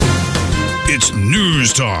It's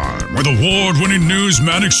news time with award-winning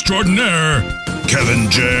newsman extraordinaire,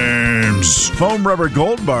 Kevin James. Foam rubber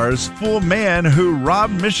gold bars fool man who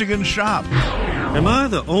robbed Michigan shop. Am I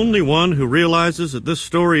the only one who realizes that this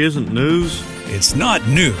story isn't news? It's not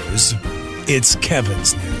news. It's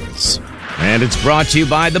Kevin's news. And it's brought to you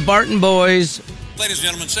by the Barton Boys. Ladies and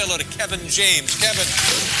gentlemen, say hello to Kevin James. Kevin.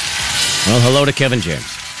 Well, hello to Kevin James.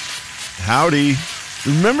 Howdy.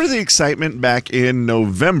 Remember the excitement back in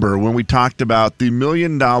November when we talked about the $1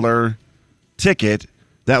 million ticket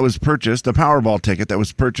that was purchased, the Powerball ticket that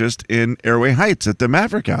was purchased in Airway Heights at the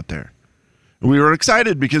Maverick out there? We were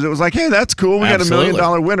excited because it was like, hey, that's cool. We got a $1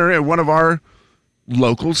 million winner at one of our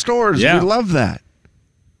local stores. Yeah. We love that.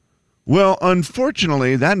 Well,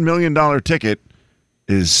 unfortunately, that $1 million ticket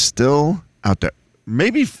is still out there.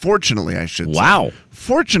 Maybe fortunately, I should say. Wow.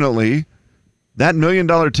 Fortunately, that $1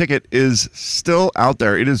 million ticket is still out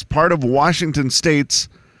there. It is part of Washington State's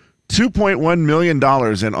 $2.1 million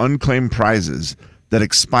in unclaimed prizes that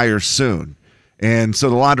expire soon. And so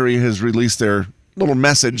the lottery has released their little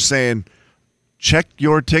message saying, check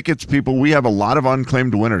your tickets, people. We have a lot of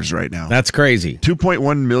unclaimed winners right now. That's crazy.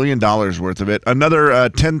 $2.1 million worth of it. Another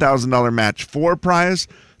 $10,000 match 4 prize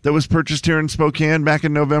that was purchased here in Spokane back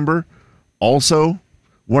in November. Also,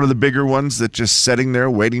 one of the bigger ones that's just sitting there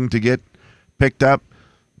waiting to get picked up.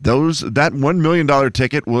 That $1 million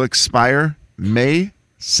ticket will expire May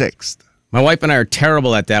 6th. My wife and I are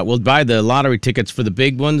terrible at that. We'll buy the lottery tickets for the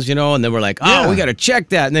big ones, and then we're like, we got to check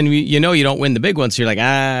that. And then you don't win the big ones, so you're like,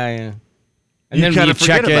 yeah. And then you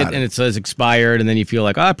check it, and it says expired, and then you feel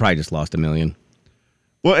like, I probably just lost $1 million.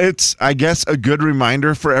 Well, it's, I guess, a good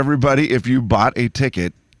reminder for everybody if you bought a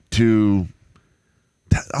ticket to,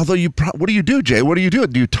 although what do you do, Jay? What do you do?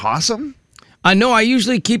 Do you toss them? No, I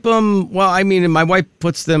usually keep them. Well, I mean, my wife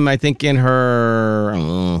puts them, I think, in her,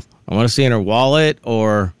 I want to say in her wallet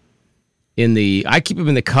or I keep them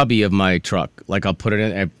in the cubby of my truck. Like I'll put it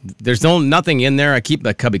in, there's nothing in there. I keep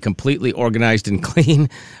the cubby completely organized and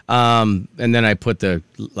clean. And then I put the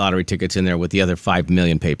lottery tickets in there with the other 5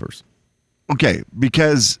 million papers. Okay,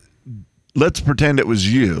 because let's pretend it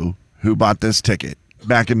was you who bought this ticket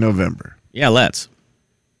back in November. Yeah, let's.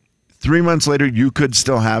 3 months later, you could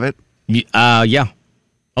still have it? Yeah.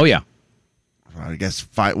 Oh, yeah. I guess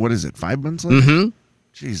 5 months later? Mm-hmm.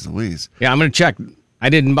 Jeez Louise. Yeah, I'm going to check. I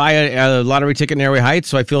didn't buy a lottery ticket in Airway Heights,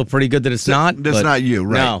 so I feel pretty good that it's not. That's not you,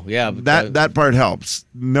 right? No, yeah. That part helps.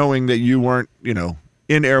 Knowing that you weren't,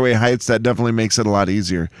 in Airway Heights, that definitely makes it a lot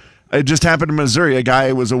easier. It just happened in Missouri. A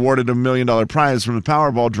guy was awarded a $1 million prize from the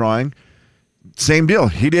Powerball drawing. Same deal.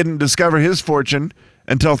 He didn't discover his fortune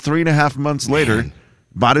until 3.5 months later.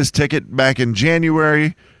 Bought his ticket back in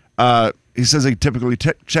January. He says he typically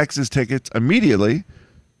checks his tickets immediately.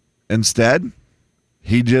 Instead,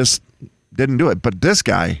 he just didn't do it. But this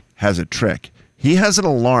guy has a trick. He has an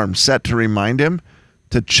alarm set to remind him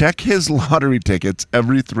to check his lottery tickets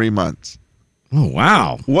every 3 months. Oh,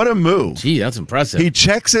 wow. What a move. Gee, that's impressive. He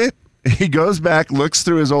checks it. He goes back, looks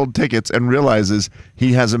through his old tickets, and realizes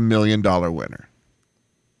he has a $1 million winner.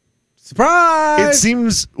 Surprise! It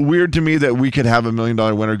seems weird to me that we could have a $1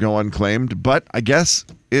 million winner go unclaimed, but I guess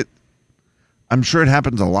I'm sure it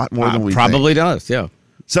happens a lot more than we probably think. Does, yeah.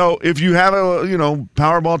 So if you have a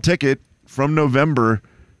Powerball ticket from November,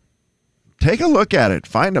 take a look at it.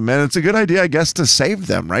 Find them, and it's a good idea, I guess, to save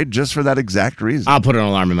them, right? Just for that exact reason. I'll put an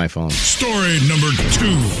alarm in my phone. Story number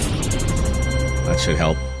 2. That should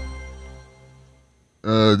help.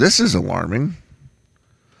 This is alarming.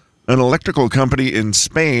 An electrical company in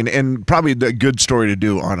Spain, and probably a good story to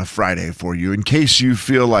do on a Friday for you, in case you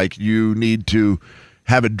feel like you need to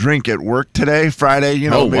have a drink at work today, Friday,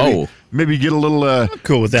 maybe get a little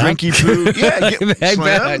cool with that. Drinky poo. Yeah,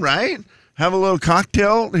 slam, right? Have a little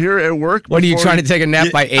cocktail here at work. What, are you trying to take a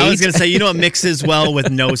nap by 8? I was going to say, it mixes well with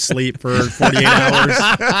no sleep for 48 hours.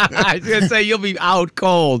 I was going to say, you'll be out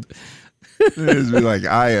cold. It'd be like,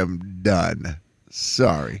 I am done.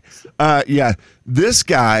 Sorry. This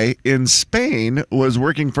guy in Spain was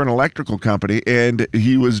working for an electrical company, and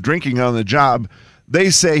he was drinking on the job. They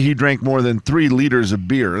say he drank more than 3 liters of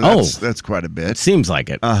beer. That's quite a bit. Seems like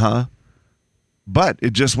it. Uh-huh. But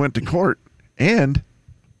it just went to court, and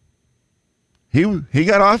he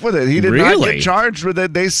got off with it. He did not get charged with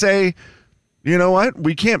it. They say, you know what?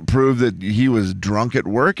 We can't prove that he was drunk at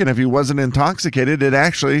work, and if he wasn't intoxicated, it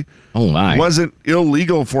actually wasn't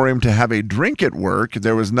illegal for him to have a drink at work.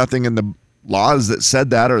 There was nothing in the laws that said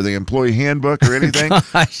that, or the employee handbook or anything.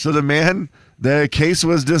 So the case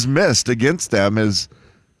was dismissed against them, as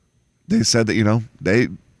they said that, they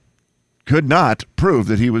could not prove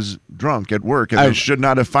that he was drunk at work, and they should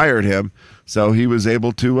not have fired him. So he was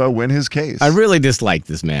able to win his case. I really dislike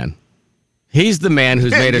this man. He's the man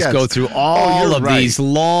who's made us Yes. go through all you're of right. these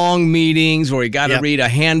long meetings where you got to Yep. read a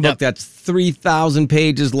handbook Yep. that's 3,000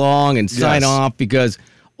 pages long and sign Yes. off because,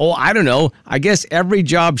 I don't know. I guess every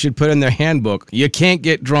job should put in their handbook. You can't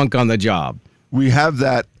get drunk on the job. We have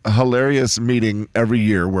that hilarious meeting every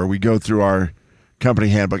year where we go through our company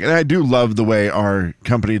handbook. And I do love the way our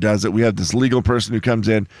company does it. We have this legal person who comes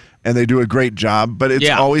in and they do a great job, but it's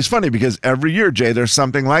Yeah. always funny because every year, Jay, there's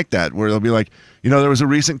something like that where they'll be like, there was a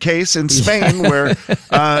recent case in Spain where,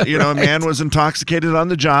 a man was intoxicated on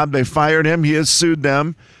the job. They fired him. He has sued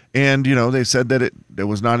them. And, they said that it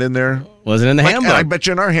was not in there. Wasn't in the And I handbook. bet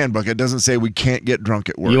you in our handbook, it doesn't say we can't get drunk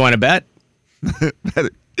at work. You want to bet?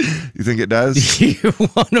 You think it does? You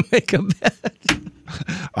want to make a bet?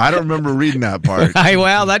 I don't remember reading that part.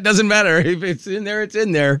 Well, that doesn't matter. If it's in there, it's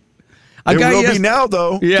in there. It will be now,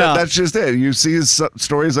 though. Yeah. That's just it. You see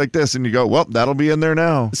stories like this, and you go, well, that'll be in there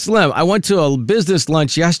now. Slim, I went to a business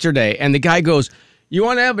lunch yesterday, and the guy goes, "You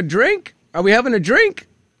want to have a drink? Are we having a drink?"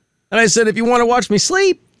 And I said, "If you want to watch me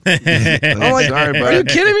sleep." I'm like, Sorry, are you bud.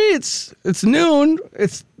 kidding me? It's noon.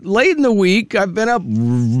 It's late in the week. I've been up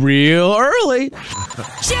real early.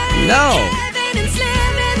 Jay, No. Kevin, and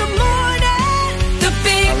Slim in the morning. The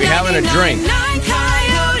big Are we having a drink? 99.9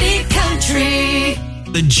 Coyote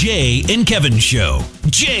Country. The Jay and Kevin Show.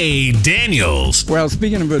 Jay Daniels. Well,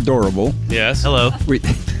 speaking of adorable, Yes. Hello. we,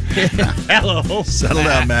 Hello. Settle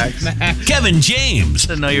down, Max. Kevin James.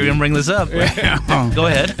 Didn't know you were going to bring this up. Go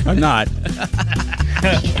ahead. I'm not.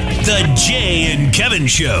 The Jay and Kevin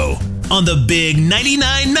Show on the Big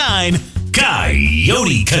 99.9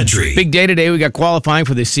 Coyote Country. Big day today. We got qualifying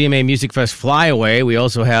for the CMA Music Fest Flyaway. We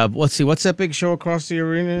also have, let's see, what's that big show across the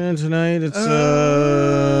arena tonight? It's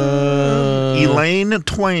Elaine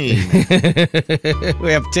Twain.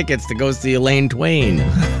 we have tickets to go see Elaine Twain.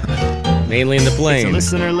 Mainly in the It's a plane.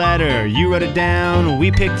 listener letter. You wrote it down.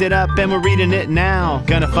 We picked it up and we're reading it now.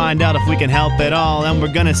 Gonna find out if we can help at all. And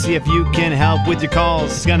we're gonna see if you can help with your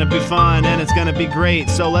calls. It's gonna be fun and it's gonna be great.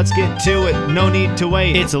 So let's get to it. No need to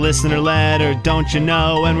wait. It's a listener letter, don't you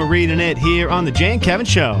know? And we're reading it here on the Jay and Kevin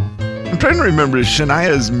Show. I'm trying to remember, is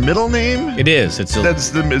Shania's middle name? It is. So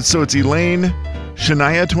it's Elaine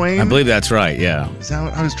Shania Twain? I believe that's right, yeah. Is that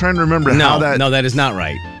what, I was trying to remember how that... No, that is not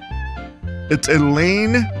right. It's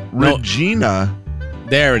Elaine Regina.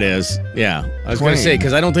 There it is. Yeah. I was going to Twain. say,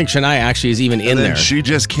 because I don't think Shania actually is even in And then there. she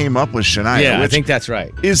just came up with Shania, Yeah, I which think that's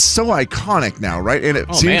right. is so iconic now, right? And it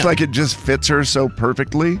Oh, seems man. like it just fits her so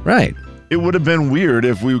perfectly. Right. It would have been weird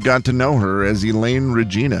if we got to know her as Elaine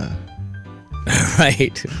Regina.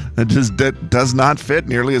 Right. That does not fit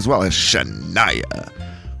nearly as well as Shania.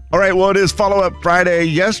 All right, well, it is Follow-Up Friday.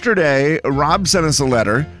 Yesterday, Rob sent us a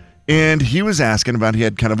letter, and he was asking about he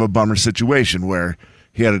had kind of a bummer situation where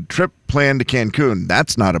he had a trip planned to Cancun.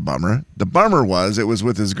 That's not a bummer. The bummer was it was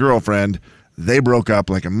with his girlfriend. They broke up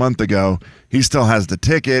like a month ago. He still has the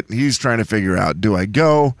ticket. He's trying to figure out, do I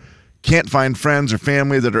go? Can't find friends or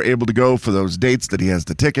family that are able to go for those dates that he has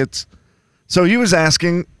the tickets. So he was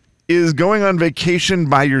asking, is going on vacation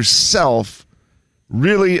by yourself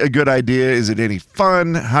really a good idea? Is it any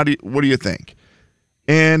fun? What do you think?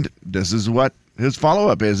 And this is what his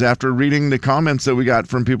follow-up is. After reading the comments that we got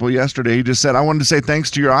from people yesterday, he just said, I wanted to say thanks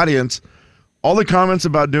to your audience. All the comments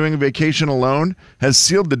about doing a vacation alone has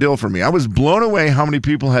sealed the deal for me. I was blown away how many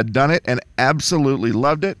people had done it and absolutely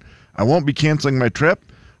loved it. I won't be canceling my trip.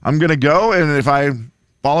 I'm going to go, and if I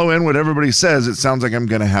follow in what everybody says, it sounds like I'm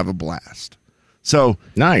going to have a blast. So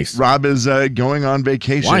Nice. Rob is going on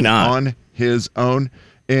vacation Why not? on his own.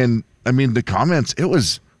 And I mean, the comments, it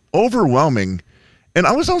was overwhelming. And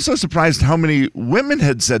I was also surprised how many women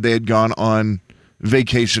had said they had gone on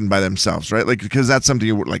vacation by themselves, right? Like, because that's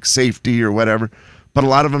something like safety or whatever. But a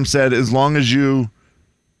lot of them said, as long as you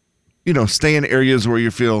stay in areas where you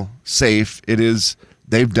feel safe,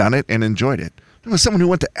 they've done it and enjoyed it. There was someone who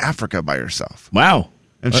went to Africa by herself. Wow.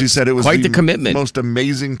 And she said it was quite the commitment. most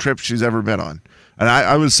amazing trip she's ever been on. And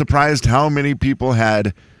I was surprised how many people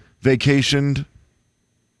had vacationed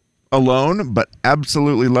alone, but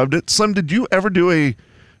absolutely loved it. Slim, did you ever do a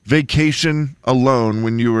vacation alone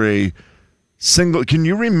when you were a single? Can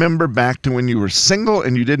you remember back to when you were single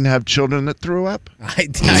and you didn't have children that threw up? I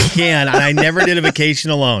can. I never did a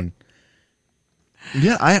vacation alone.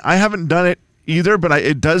 Yeah, I haven't done it either, but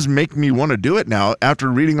it does make me want to do it now. After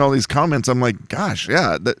reading all these comments, I'm like, gosh,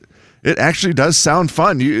 yeah, it actually does sound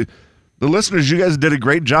fun. The listeners, you guys did a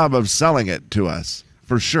great job of selling it to us,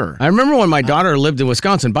 for sure. I remember when my daughter lived in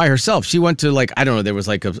Wisconsin by herself. She went to there was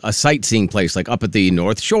like a sightseeing place like up at the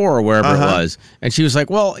North Shore or wherever it was. And she was like,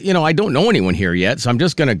 well, I don't know anyone here yet, so I'm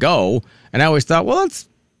just going to go. And I always thought, well, that's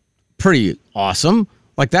pretty awesome.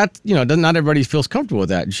 Like that, not everybody feels comfortable with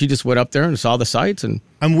that. And she just went up there and saw the sights. And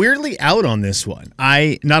I'm weirdly out on this one.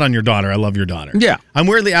 Not on your daughter. I love your daughter. Yeah. I'm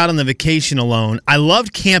weirdly out on the vacation alone. I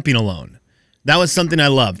loved camping alone. That was something I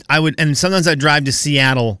loved. And sometimes I'd drive to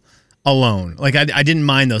Seattle alone. Like I didn't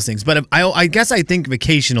mind those things. But I guess I think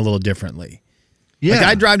vacation a little differently. Yeah. Like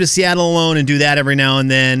I drive to Seattle alone and do that every now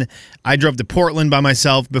and then. I drove to Portland by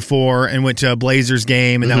myself before and went to a Blazers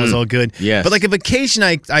game, and that was all good. Yes. But like a vacation,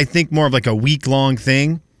 I think more of like a week-long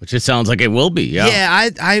thing. which it sounds like it will be. Yeah. Yeah,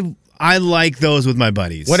 I like those with my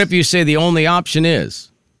buddies. What if you say the only option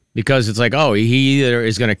is, because it's like, oh, he either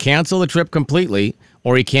is going to cancel the trip completely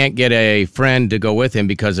or he can't get a friend to go with him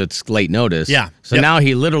because it's late notice. Yeah. So now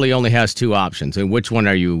he literally only has two options. And which one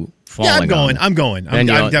are you falling on? I'm going. I'm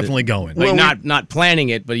definitely going. Like not planning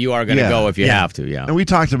it, but you are going to go if you have to. Yeah. And we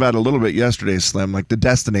talked about it a little bit yesterday, Slim. Like the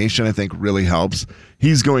destination, I think, really helps.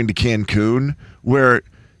 He's going to Cancun, where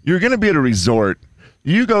you're going to be at a resort.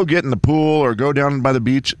 You go get in the pool or go down by the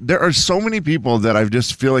beach. There are so many people that I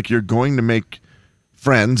just feel like you're going to make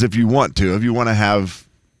friends if you want to have,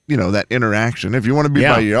 that interaction. If you want to be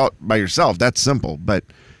by yourself, that's simple. But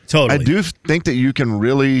totally. I do think that you can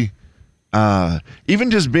really, even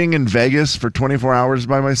just being in Vegas for 24 hours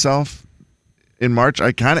by myself in March,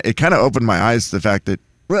 it kind of opened my eyes to the fact that,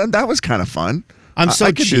 well, that was kind of fun. I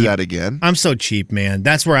could do that again. I'm so cheap, man.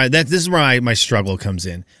 This is where my struggle comes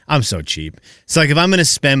in. I'm so cheap. So like if I'm going to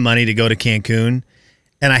spend money to go to Cancun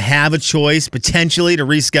and I have a choice potentially to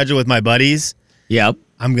reschedule with my buddies, yep.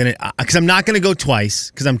 Because I'm not going to go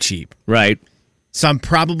twice because I'm cheap. Right. So I'm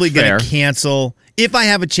probably going to cancel if I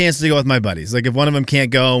have a chance to go with my buddies. Like if one of them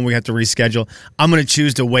can't go and we have to reschedule, I'm going to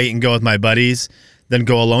choose to wait and go with my buddies than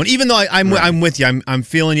go alone. Even though I'm with you, I'm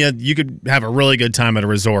feeling you. You could have a really good time at a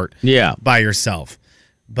resort, by yourself.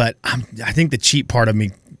 But I think the cheap part of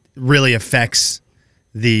me really affects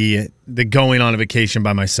the going on a vacation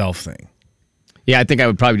by myself thing. Yeah, I think I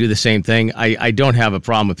would probably do the same thing. I don't have a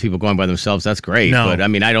problem with people going by themselves. That's great. No. But I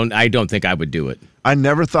mean, I don't think I would do it. I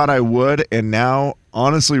never thought I would, and now,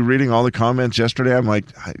 honestly, reading all the comments yesterday, I'm like,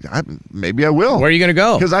 maybe I will. Where are you going to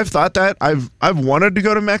go? Because I've thought that I've wanted to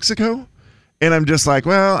go to Mexico. And I'm just like,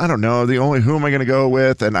 well, I don't know. Who am I going to go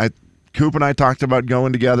with? And Coop and I talked about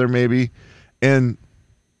going together maybe. And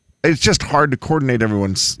it's just hard to coordinate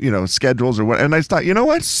everyone's, schedules or what. And I thought, you know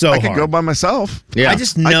what? I could go by myself. Yeah. I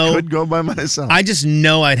could go by myself. I just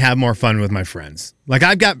know I'd have more fun with my friends. Like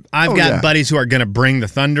I've got buddies who are going to bring the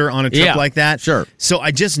thunder on a trip like that. Sure. So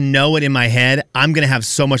I just know it in my head. I'm going to have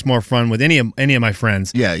so much more fun with any of my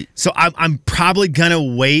friends. Yeah. So I'm probably going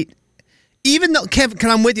to wait. Even though, Kevin,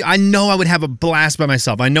 I'm with you, I know I would have a blast by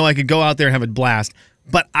myself. I know I could go out there and have a blast,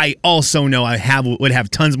 but I also know would have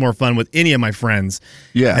tons more fun with any of my friends.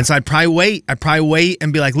 Yeah. And so I'd probably wait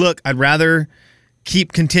and be like, look, I'd rather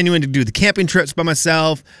keep continuing to do the camping trips by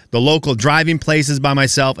myself, the local driving places by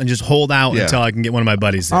myself, and just hold out until I can get one of my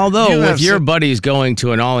buddies there. Although, if your buddy's going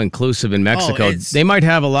to an all-inclusive in Mexico, they might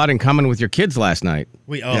have a lot in common with your kids last night.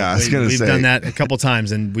 We've done that a couple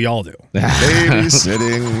times, and we all do.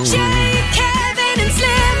 Babysitting. Jay, Kevin, and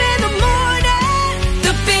Slim in the morning.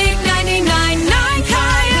 The big 99.9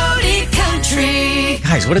 Coyote Country.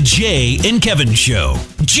 Guys, what a Jay and Kevin show.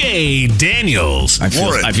 Jay Daniels.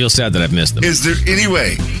 Warren, I feel sad that I've missed them. is there any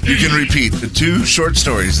way you can repeat the two short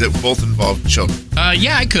stories that both involve children?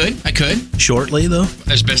 Yeah, I could. Shortly, though.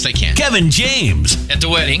 As best I can. Kevin James. At the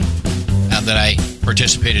wedding that I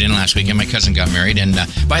participated in last weekend, my cousin got married. And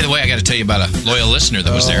by the way, I got to tell you about a loyal listener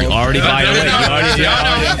that was there. Already by the way.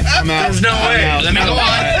 I'm out. There's no way. Let me go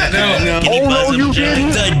on. You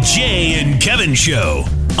didn't. The Jay and Kevin show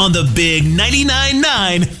on the big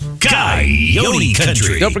 99.9 Coyote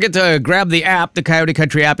Country. Don't forget to grab the app. The Coyote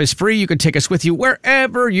Country app is free. You can take us with you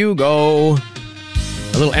wherever you go.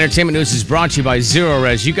 A little entertainment news is brought to you by Zero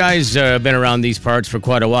Res. You guys have been around these parts for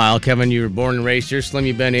quite a while. Kevin, you were born and raised here. Slim,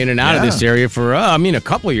 you've been in and out of this area for, a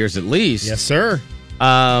couple of years at least. Yes, sir.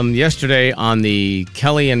 Yesterday on the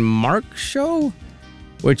Kelly and Mark show,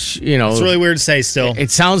 which, it's really weird to say still.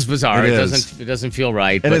 It sounds bizarre. It It doesn't feel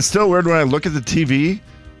right. And it's still weird when I look at the TV.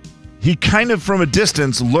 He kind of, from a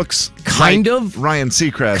distance, looks kind like of Ryan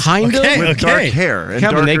Seacrest. Kind of? With dark hair. And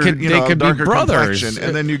Kevin, darker, they could be brothers. complexion.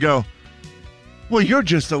 And then you go, well, you're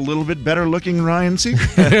just a little bit better looking Ryan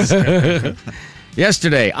Seacrest.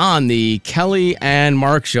 Yesterday on the Kelly and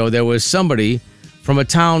Mark show, there was somebody from a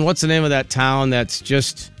town. What's the name of that town that's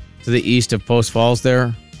just to the east of Post Falls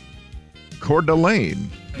there? Coeur d'Alene.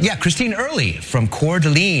 Yeah, Christine Early from Coeur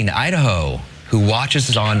d'Alene, Idaho, who watches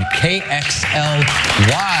us on KXLY.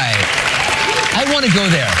 I want to go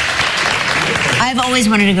there. I've always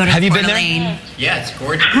wanted to go to Have you Coeur been there? d'Alene. Yeah, it's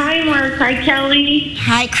gorgeous. Hi, Mark. Hi, Kelly.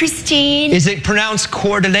 Hi, Christine. Is it pronounced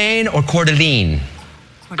Coeur d'Alene or Coeur d'Alene?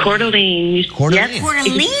 Coeur d'Alene. Coeur d'Alene. Coeur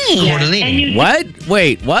d'Alene. Coeur d'Alene. And you- What?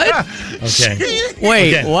 Wait, what? Okay.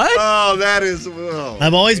 Wait, Okay. what? Oh, that is. Oh.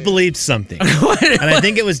 I've always believed something, and I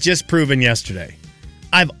think it was just proven yesterday.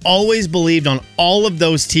 I've always believed on all of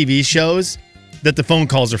those TV shows that the phone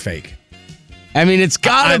calls are fake. I mean, it's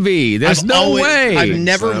gotta be. There's I've no always- way. I've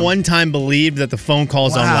never one time believed that the phone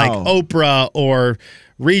calls on like Wow. Oprah or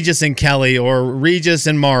Regis and Kelly or Regis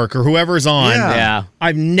and Mark or whoever's on. Yeah. Yeah.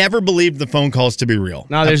 I've never believed the phone calls to be real.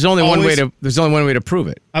 No, there's I've only one way always- to. There's only one way to prove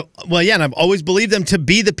it. Well, yeah, and I've always believed them to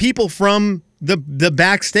be the people from the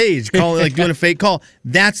backstage calling, like doing a fake call.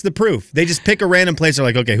 That's the proof. They just pick a random place. They're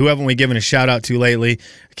like, okay, who haven't we given a shout out to lately?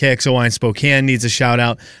 KXOY in Spokane needs a shout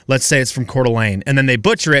out. Let's say it's from Coeur d'Alene, and then they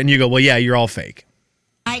butcher it, and you go, well, yeah, you're all fake.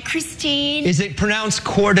 Hi, Christine. Is it pronounced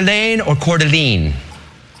Coeur d'Alene or Coeur d'Alene?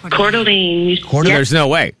 Coeur d'Alene. There's no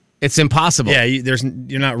way. It's impossible. Yeah,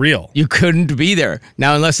 you're not real. You couldn't be there.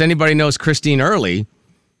 Now, unless anybody knows Christine Early,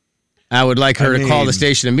 I would like her to call the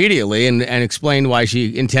station immediately and explain why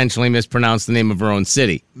she intentionally mispronounced the name of her own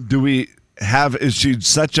city. Do we have? Is she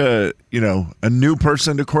such a a new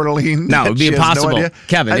person to Coeur d'Alene? No, it would be that she has no impossible. idea?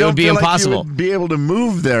 Kevin, I it don't would be feel impossible. Like you would be able to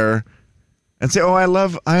move there and say, "Oh,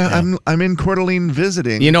 I'm in Coeur d'Alene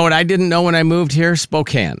visiting." You know what I didn't know when I moved here?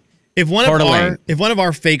 Spokane. If one of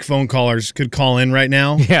our fake phone callers could call in right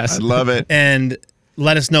now, Yes. I'd love it. and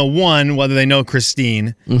let us know whether they know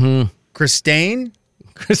Christine. Mm-hmm. Christine?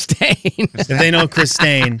 Christine. If they know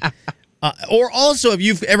Christine. Or also if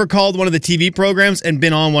you've ever called one of the TV programs and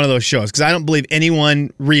been on one of those shows, because I don't believe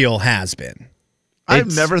anyone real has been. I've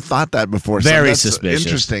It's never thought that before. very that's suspicious.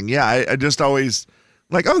 Interesting. Yeah, I just always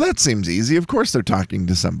like, oh, that seems easy. Of course they're talking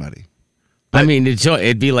to somebody. I mean,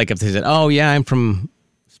 it'd be like if they said, "Oh yeah, I'm from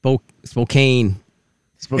Spokane."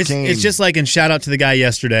 It's just like, and shout out to the guy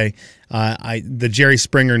yesterday, the Jerry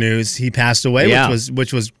Springer news. He passed away, Yeah.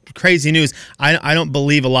 which was crazy news. I don't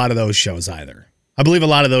believe a lot of those shows either. I believe a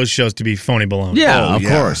lot of those shows to be phony baloney. Yeah, of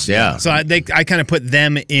course, yeah. So I kind of put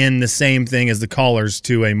them in the same thing as the callers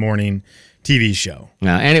to a morning TV show.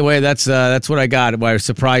 Anyway, that's what I got. Why it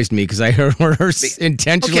surprised me because I heard her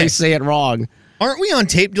intentionally say it wrong. Aren't we on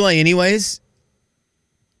tape delay anyways?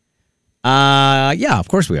 Yeah, of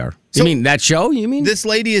course we are. So you mean that show? You mean this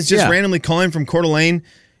lady is just randomly calling from Coeur d'Alene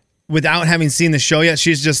without having seen the show yet?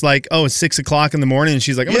 She's just like, oh, it's 6:00 in the morning, and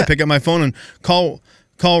she's like, I'm gonna pick up my phone and call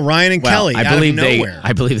Ryan and Kelly. I out believe of nowhere.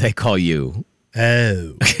 I believe they call you.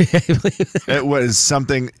 Oh, it was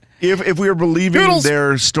something. If we were believing Toodles.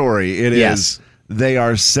 their story, it is Yes. they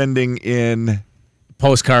are sending in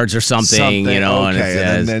postcards or something, you know, and it okay,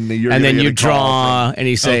 says, and then you're and gonna then get you a call draw, and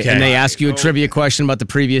he say, Okay. and they ask you a trivia question about the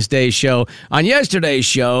previous day's show. On yesterday's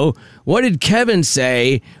show, what did Kevin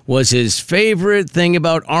say was his favorite thing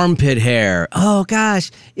about armpit hair? Oh gosh,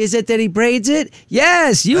 is it that he braids it?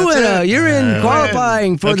 Yes, That's it. you're in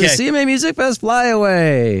qualifying for the Okay. CMA Music Fest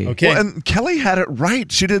flyaway. okay. Well, and Kelly had it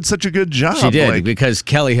right. She did such a good job. She did like- because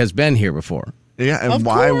Kelly has been here before. yeah, and Of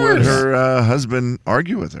why would course. her husband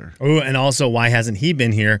argue with her? Oh, and also, why hasn't he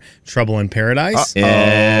been here? Trouble in Paradise.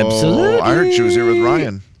 Absolutely. Oh, I heard she was here with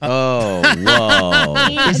Ryan. Oh,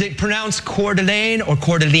 whoa. Is it pronounced Coeur d'Alene or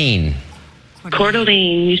Coeur d'Alene? Coeur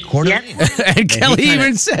d'Alene. Coeur Yep. d'Alene. And Kelly kinda-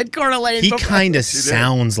 even said Coeur d'Alene. He before. kind of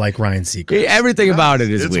sounds like Ryan Seacrest. Everything about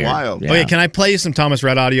it is It's weird. wild. Oh yeah, can I play you some Thomas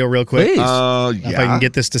Rhett audio real quick? Please. If I can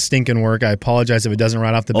get this to stinking work, I apologize if it doesn't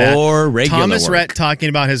right off the bat. Or regular Thomas work. Rhett talking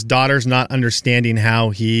about his daughters not understanding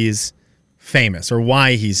how he's famous or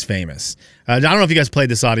why he's famous. I don't know if you guys played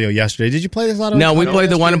this audio yesterday. Did you play this audio? No, we audio played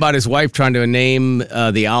the one yesterday? about his wife trying to name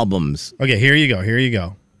the albums. Okay, here you go. Here you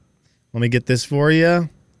go. Let me get this for you.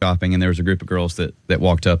 Shopping, and there was a group of girls that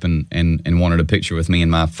walked up and wanted a picture with me and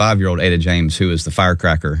my 5-year-old Ada James, who is the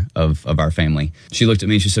firecracker of our family. She looked at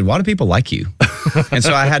me and she said, "Why do people like you?" And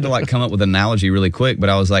so I had to come up with an analogy really quick, but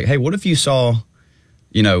I was like, "Hey, what if you saw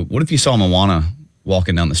Moana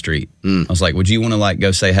walking down the street?" I was like, "Would you want to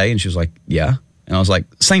go say hey?" And she was like, "Yeah." And I was like,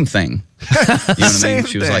 "Same thing." You know what I Same mean?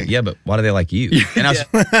 She was like, thing. "Yeah, but why do they like you?" And I was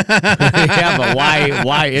Yeah, but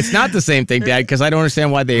why? It's not the same thing, Dad, because I don't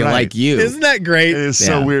understand why they Right. like you. Isn't that great? It is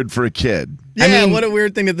so Yeah. weird for a kid. Yeah, I mean- what a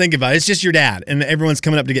weird thing to think about. It's just your dad, and everyone's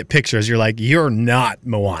coming up to get pictures. You're like, you're not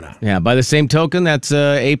Moana. Yeah, by the same token, that's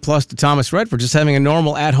A+ to Thomas Rhett for just having a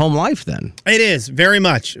normal at-home life then. It is, very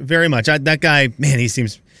much, very much. That guy, man, he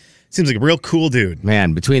seems like a real cool dude.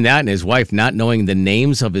 Man, between that and his wife not knowing the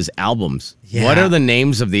names of his albums. Yeah. What are the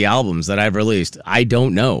names of the albums that I've released? I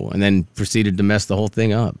don't know. And then proceeded to mess the whole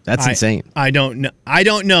thing up. That's insane. I don't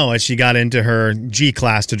know as she got into her G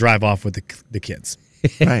class to drive off with the kids.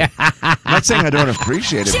 Right. I'm not saying I don't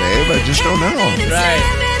appreciate it, babe. I just don't know.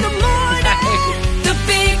 The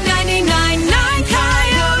big 99.9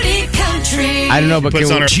 Coyote Country. I don't know, but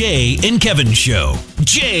Jay and Kevin Show.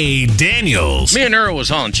 Jay Daniels. Me and Earl was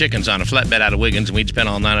hauling chickens on a flatbed out of Wiggins, and we'd spent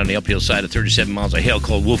all night on the uphill side of 37 miles of hill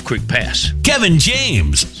called Wolf Creek Pass. Kevin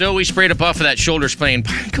James. So we sprayed up off of that shoulder spraying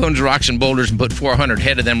pine cones, rocks, and boulders and put 400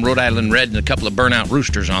 head of them Rhode Island Red and a couple of burnout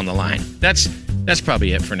roosters on the line. That's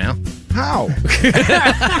probably it for now. How?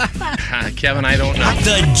 Kevin, I don't know.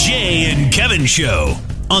 The Jay and Kevin Show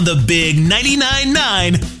on the big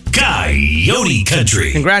 99.9 Coyote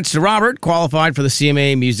Country. Congrats to Robert, qualified for the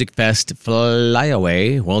CMA Music Fest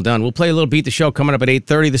Flyaway. Well done. We'll play a little Beat the Show coming up at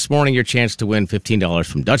 8:30 this morning. Your chance to win $15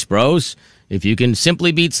 from Dutch Bros if you can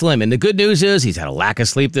simply beat Slim. And the good news is he's had a lack of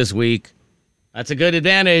sleep this week. That's a good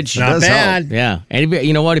advantage. Not bad. Yeah. And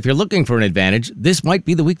you know what? If you're looking for an advantage, this might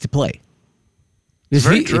be the week to play. If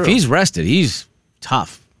he's rested, he's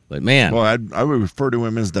tough. But man. Well, I would refer to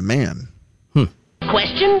him as the man.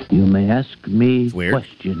 Questions? You may ask me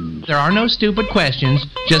questions. There are no stupid questions,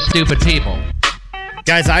 just stupid people.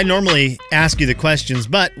 Guys, I normally ask you the questions,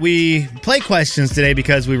 but we play questions today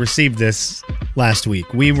because we received this last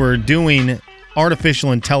week. We were doing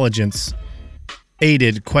artificial intelligence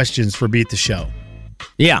aided questions for Beat the Show.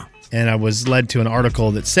 Yeah. And I was led to an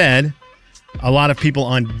article that said a lot of people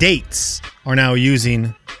on dates are now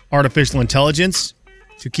using artificial intelligence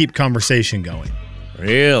to keep conversation going.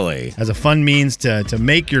 Really? As a fun means to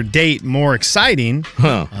make your date more exciting.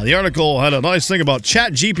 The article had a nice thing about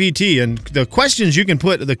ChatGPT and the questions you can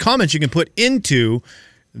put, the comments you can put into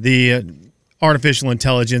the artificial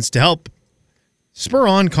intelligence to help spur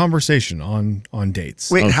on conversation on dates.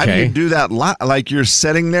 Wait, how do you do that? Like you're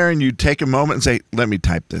sitting there and you take a moment and say, let me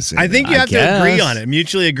type this in. I think you have to agree on it,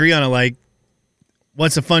 mutually agree on it, like,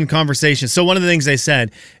 what's a fun conversation? So one of the things they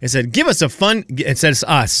said, give us a fun, it says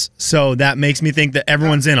us, so that makes me think that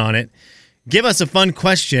everyone's in on it. Give us a fun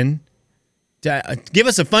question. Give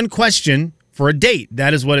us a fun question for a date.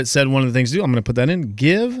 That is what it said one of the things to do. I'm going to put that in.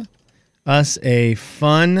 Give us a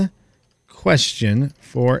fun question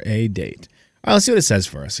for a date. All right, let's see what it says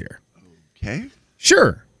for us here. Okay.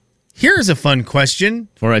 Sure. Here's a fun question.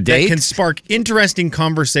 For a date? That can spark interesting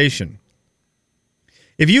conversation.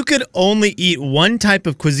 If you could only eat one type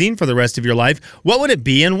of cuisine for the rest of your life, what would it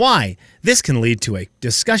be and why? This can lead to a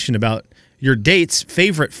discussion about your date's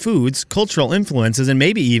favorite foods, cultural influences, and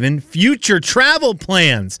maybe even future travel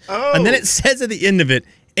plans. Oh. And then it says at the end of it,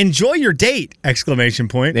 enjoy your date! Exclamation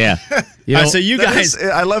point. Yeah. So you guys...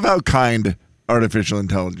 I love how kind artificial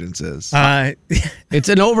intelligence is. It's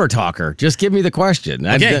an overtalker. Just give me the question.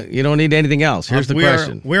 Okay. You don't need anything else. Here's the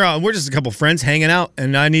question. We're just a couple friends hanging out,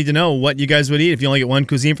 and I need to know what you guys would eat if you only get one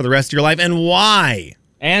cuisine for the rest of your life, and why.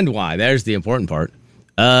 And why. There's the important part.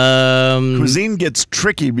 Cuisine gets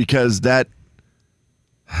tricky because that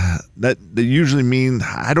usually means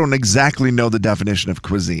I don't exactly know the definition of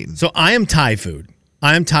cuisine. So I am Thai food.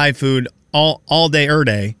 I am Thai food all day,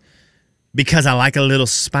 day. Because I like a little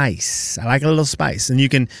spice. And you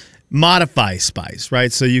can modify spice, right?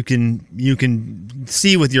 So you can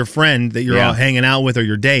see with your friend that you're all hanging out with or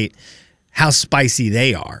your date how spicy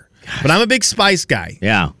they are. Gosh. But I'm a big spice guy.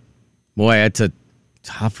 Yeah. Boy, it's a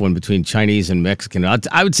tough one between Chinese and Mexican.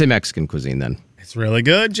 I would say Mexican cuisine then. It's really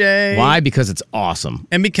good, Jay. Why? Because it's awesome.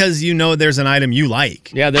 And because you know there's an item you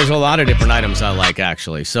like. Yeah, there's a lot of different items I like,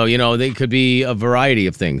 actually. So, they could be a variety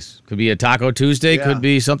of things. Could be a Taco Tuesday, could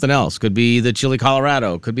be something else. Could be the Chili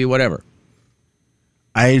Colorado, could be whatever.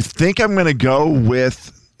 I think I'm going to go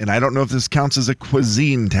with, and I don't know if this counts as a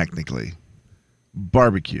cuisine technically,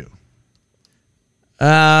 barbecue.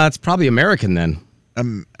 It's probably American then.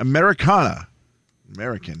 Americana.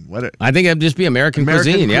 American. I think it'd just be American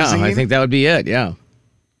cuisine. Yeah, I think that would be it. Yeah.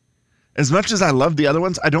 As much as I love the other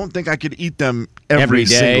ones, I don't think I could eat them every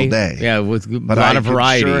single day. Yeah, with a lot of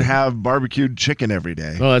variety. But I could sure have barbecued chicken every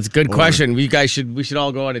day. Well, that's a good question. We should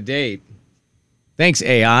all go on a date. Thanks,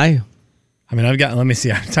 AI. Let me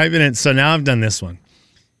see. I'm typing it. So now I've done this one.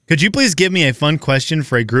 Could you please give me a fun question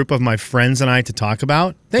for a group of my friends and I to talk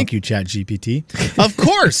about? Thank you, ChatGPT. Of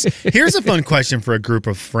course. Here's a fun question for a group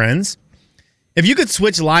of friends. If you could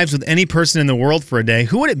switch lives with any person in the world for a day,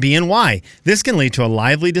 who would it be and why? This can lead to a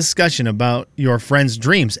lively discussion about your friends'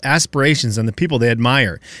 dreams, aspirations, and the people they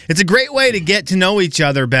admire. It's a great way to get to know each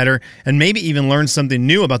other better and maybe even learn something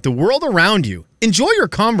new about the world around you. Enjoy your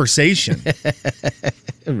conversation. It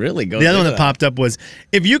really goes. The other one that popped up was,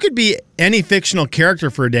 if you could be any fictional character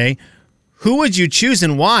for a day, who would you choose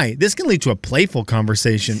and why? This can lead to a playful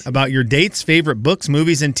conversation about your date's favorite books,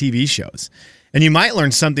 movies, and TV shows. And you might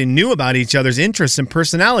learn something new about each other's interests and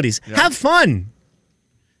personalities. Yeah. Have fun.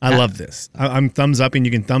 I love this. I'm thumbs up, and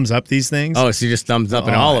you can thumbs up these things. Oh, so you just thumbs up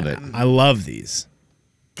in all of it. I love these.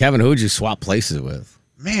 Kevin, who would you swap places with?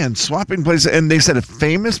 Man, swapping places, and they said a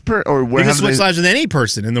famous or You can switch lives with any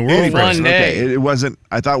person in the world. Any person. Okay, it wasn't.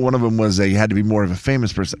 I thought one of them was you had to be more of a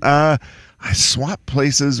famous person. I swapped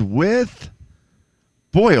places with.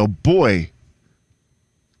 Boy, oh boy.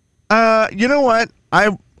 You know what?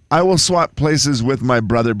 I will swap places with my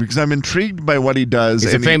brother because I'm intrigued by what he does.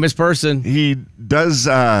 He's a famous person. He does.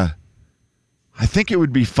 I think it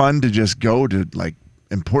would be fun to just go to like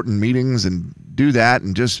important meetings and do that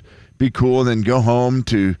and just be cool and then go home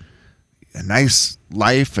to a nice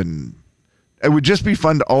life. And it would just be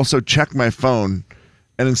fun to also check my phone.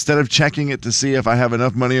 And instead of checking it to see if I have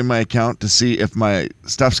enough money in my account to see if my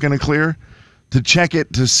stuff's going to clear, to check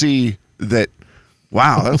it to see that,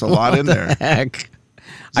 wow, that's a lot in there. Heck?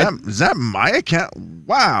 Is that my account?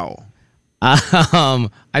 Wow. I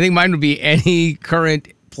think mine would be any current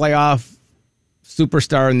playoff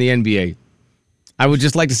superstar in the NBA. I would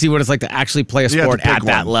just like to see what it's like to actually play a sport at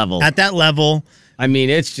that level. At that level. I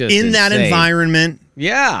mean, it's just in that insane. environment.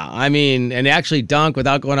 Yeah. I mean, and actually dunk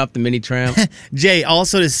without going off the mini tramp. Jay,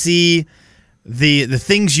 also to see the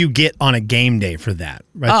things you get on a game day for that.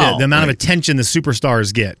 Right? The amount of attention the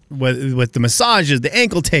superstars get with the massages, the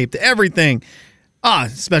ankle tape, the everything.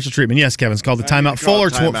 Special treatment. Yes, Kevin. It's called the timeout. Full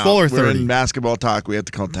or 30. We're in basketball talk. We have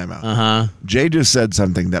to call timeout. Uh-huh. Jay just said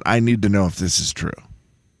something that I need to know if this is true.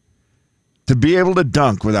 To be able to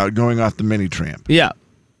dunk without going off the mini tramp. Yeah.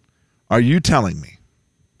 Are you telling me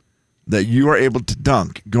that you are able to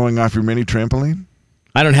dunk going off your mini trampoline?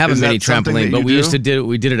 I don't have Is a mini that something trampoline, that but you we do? used to do it.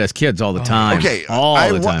 We did it as kids all the time. Okay. All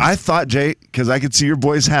the time. I thought, Jay, because I could see your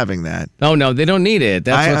boys having that. Oh, no, they don't need it.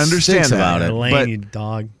 That's I what understand stinks that, about it. Lame, but- you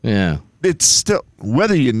dog. Yeah. It's still,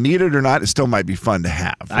 whether you need it or not, it still might be fun to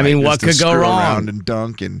have. I mean, right? what Just to could go screw wrong? around and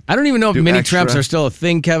dunk and I don't even know if do mini extra. tramps are still a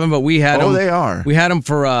thing, Kevin, but we had them. Oh, they are. We had them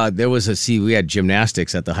for, we had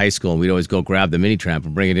gymnastics at the high school, and we'd always go grab the mini tramp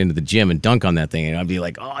and bring it into the gym and dunk on that thing. And I'd be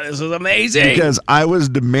like, oh, this is amazing. Because I was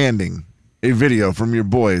demanding a video from your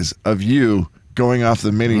boys of you going off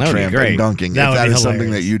the mini That would be tramp great. and dunking. That if would that be is something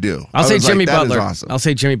hilarious. that you do. I'll I say was Jimmy like, that is Butler. awesome. I'll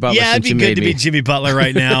say Jimmy Butler. Yeah, it'd since be you good to made be me. Jimmy Butler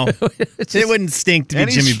right now. It wouldn't stink to be And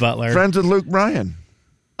he's Jimmy Butler. friends with Luke Bryan.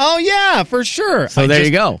 Oh, yeah, for sure. So there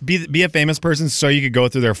you go. Be a famous person so you could go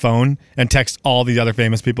through their phone and text all the other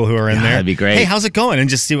famous people who are in there. That'd be great. Hey, how's it going? And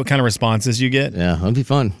just see what kind of responses you get. Yeah, that'd be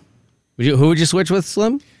fun. Who would you switch with,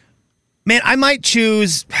 Slim? Man, I might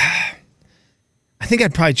choose... I think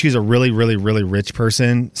I'd probably choose a really, really, really rich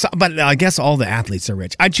person. So, but I guess all the athletes are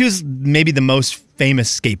rich. I'd choose maybe the most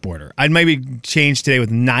famous skateboarder. I'd maybe change today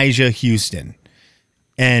with Nyjah Houston.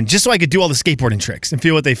 And just so I could do all the skateboarding tricks and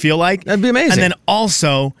feel what they feel like. That'd be amazing. And then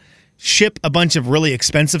also ship a bunch of really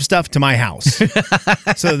expensive stuff to my house.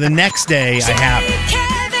 So the next day I have it.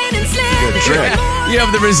 Kevin and Slim in trick. the morning. You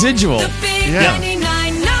have the residual. The big Yeah.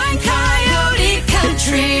 99.9 Coyote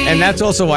Country. And that's also why